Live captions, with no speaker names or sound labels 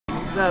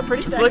It's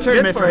pretty stacked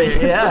tournament for you.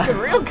 Yeah, it's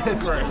looking real good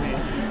for me.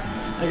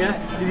 I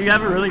guess. Did you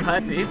have a really high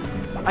seed?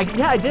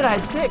 Yeah, I did. I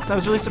had 6. I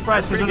was really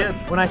surprised because good.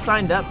 when I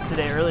signed up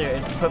today earlier,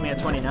 it put me at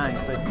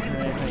 29. So but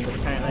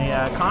apparently,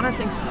 Connor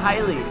thinks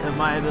highly of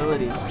my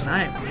abilities.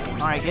 Nice.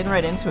 All right, getting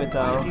right into it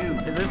though.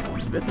 Is this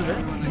is it?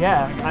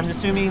 Yeah, I'm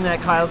assuming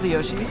that Kyle's the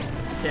Yoshi.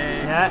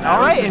 Okay. Yeah. All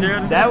right,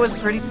 and that was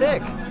pretty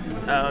sick.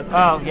 Okay.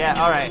 Oh yeah.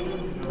 All right.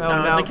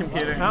 Oh no, it's a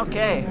computer.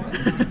 Okay.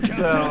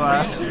 So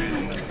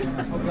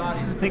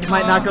things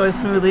might not go as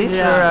smoothly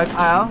for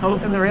Kyle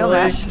in the real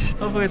match.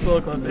 Hopefully it's a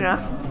little closer. Yeah.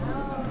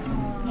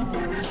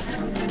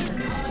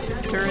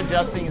 Sure,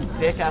 adjusting his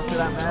dick after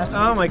that match.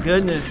 Oh my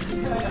goodness.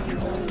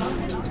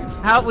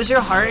 How was your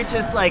heart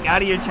just like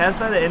out of your chest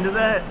by the end of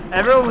that?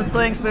 Everyone was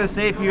playing so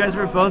safe. You guys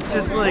were both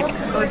just like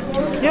it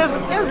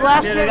was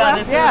last year.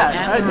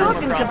 No one's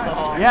gonna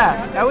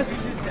yeah, that was.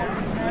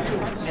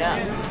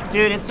 Yeah.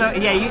 Dude, it's so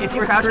if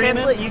you crouch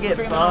cancel it, you get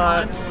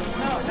fucked.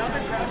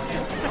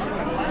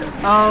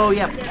 Oh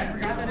yeah.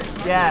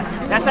 Yeah,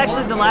 that's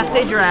actually the last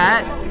stage you're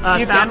at.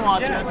 You can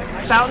watch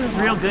it. Fountain's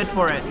real good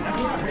for it.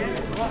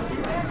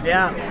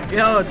 Yeah.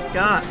 Yo, it's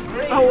Scott.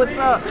 Oh, what's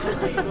up?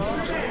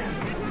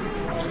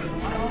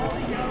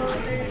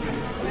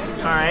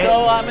 All right.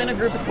 So I'm in a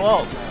group of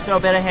 12. So a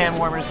bit of hand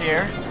warmers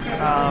here. I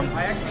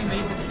actually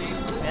made the stage.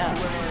 Yeah.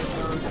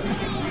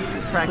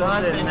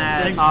 Practicing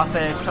that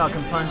off-edge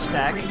Falcon punch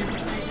tech.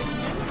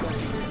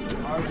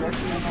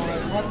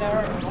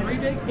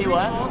 He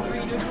what?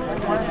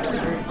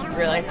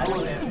 Really?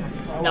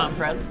 Not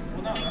impressed.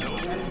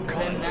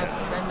 Then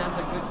that's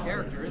a good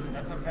character, isn't it?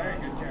 That's a very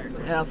good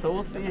character. Yeah, so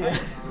we'll see. Amen.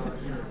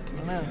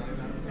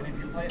 And if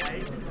you play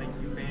ice, like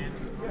you ban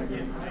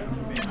against ice,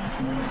 you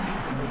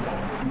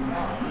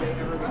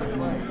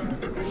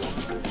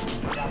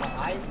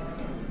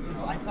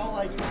I felt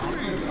like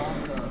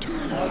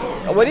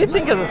What do you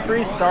think of the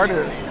 3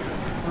 starters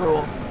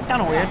rule? It's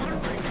kind of weird.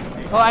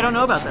 Oh, I don't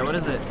know about that. What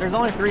is it? There's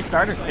only 3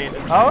 starter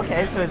stages. Oh,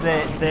 okay. So is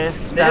it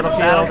this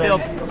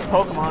Battlefield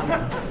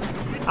Pokemon?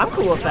 I'm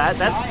cool with that.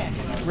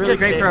 That's really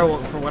great for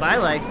what I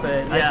like,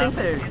 but I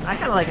think I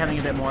kind of like having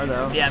a bit more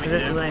though. Yeah, me too.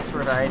 There's a nice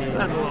variety.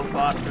 That's a little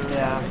thought to it.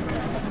 Yeah.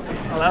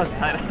 Oh, that was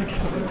tight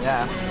actually.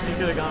 Yeah. You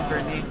could have gone for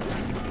a knee.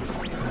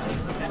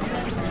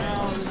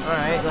 All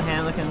right,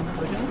 Laham looking.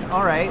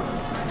 All right.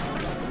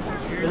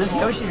 But this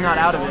Yoshi's not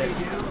out of it.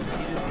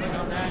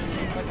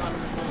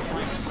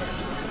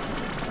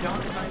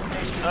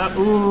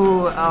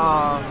 Ooh.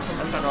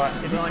 That's not right.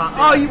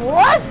 Oh, you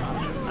what?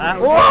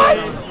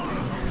 What?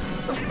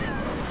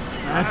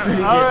 That's what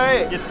he All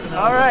gets. right.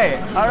 All right.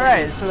 All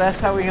right. So that's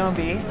how we gonna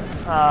be.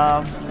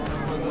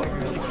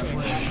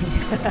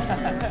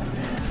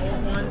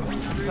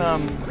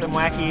 Some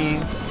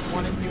wacky.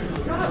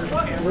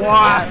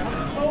 What?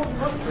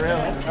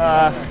 Really?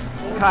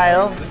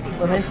 Kyle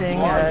lamenting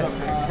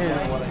his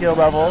skill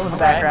level in the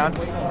background.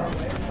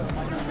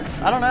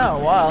 I don't know. A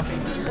while. A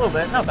little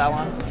bit. Not that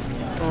long.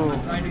 Ooh.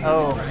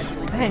 Oh.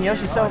 Man,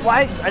 Yoshi, so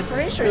why? I'm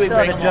pretty sure you still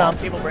have a jump.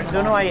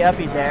 Don't know why you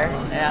uppied there.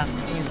 Yeah.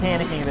 He's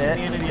panicking a bit.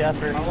 Community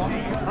effort.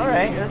 All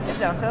right, let's get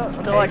down to it.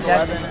 Until like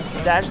dash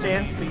 11. Dash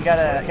dance, but you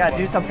gotta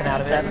do something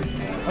out of it. 7.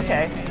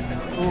 Okay.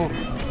 Ooh.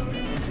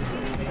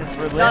 Just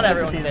Not relentless with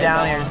everyone's these made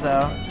down that airs,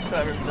 though.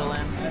 Whoever's still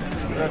in.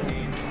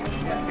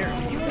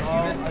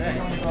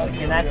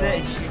 And that's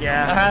it.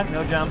 Yeah.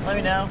 No jump. Let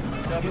me know.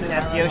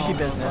 That's Yoshi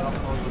business.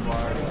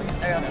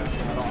 There you go.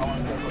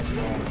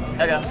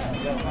 There you go.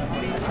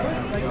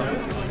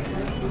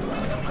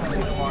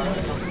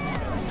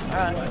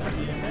 Alright.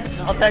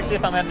 I'll text you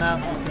if I'm heading out.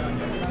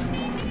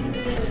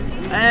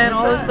 And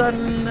all of a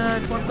sudden,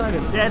 it's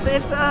one-sided. Yeah,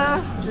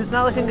 it's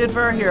not looking good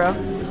for our hero.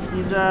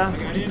 He's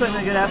putting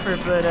a good effort,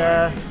 but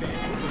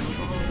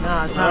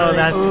no, it's not. Oh,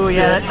 that's ooh,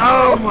 yeah.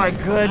 Oh my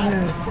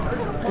goodness.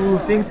 Ooh,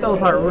 things fell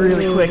apart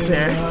really quick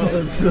there. That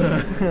was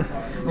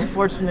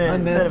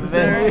unfortunate set of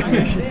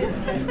events.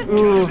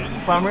 Ooh,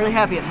 but I'm really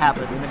happy it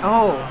happened.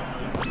 Oh,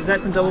 is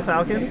that some double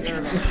Falcons?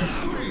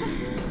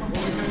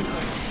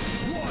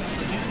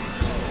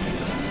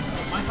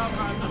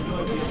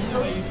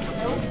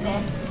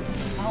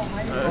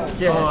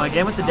 Okay. Oh,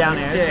 again with the down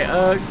airs. Okay,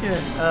 okay.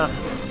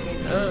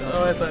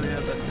 Oh, I thought he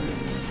had that too.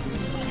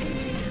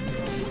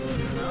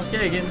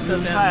 Okay, getting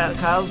shut down.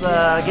 Kyle's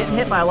getting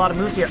hit by a lot of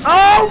moves here.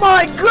 Oh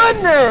my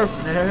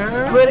goodness!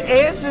 But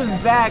answers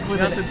back with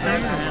Got an the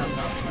turnaround.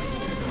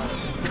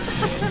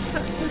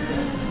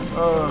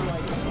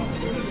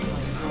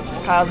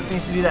 Kyle just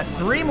needs to do that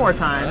 3 more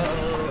times.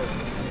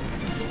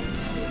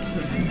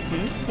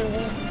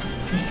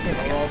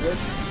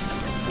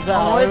 Is that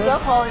Oh, what's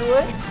up,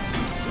 Hollywood?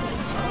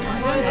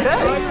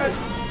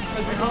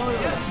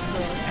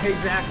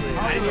 exactly. I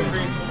didn't even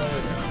bring it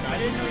forward. I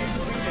didn't know you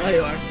swing it. Oh,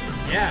 you are?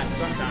 Yeah,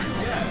 sometimes.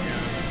 Yeah.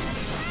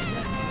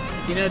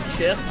 Do you know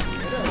Chip?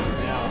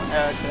 Yeah.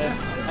 Oh, okay.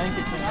 I think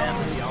it's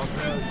fancy.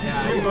 Also,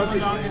 yeah.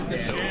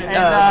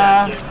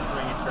 And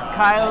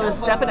Kyle is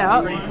stepping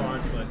out.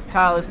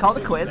 Kyle is called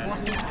it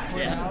quits.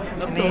 Yeah,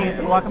 that's And cool. he's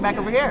walking back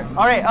over here.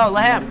 All right, oh,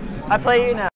 Laham, I play you now.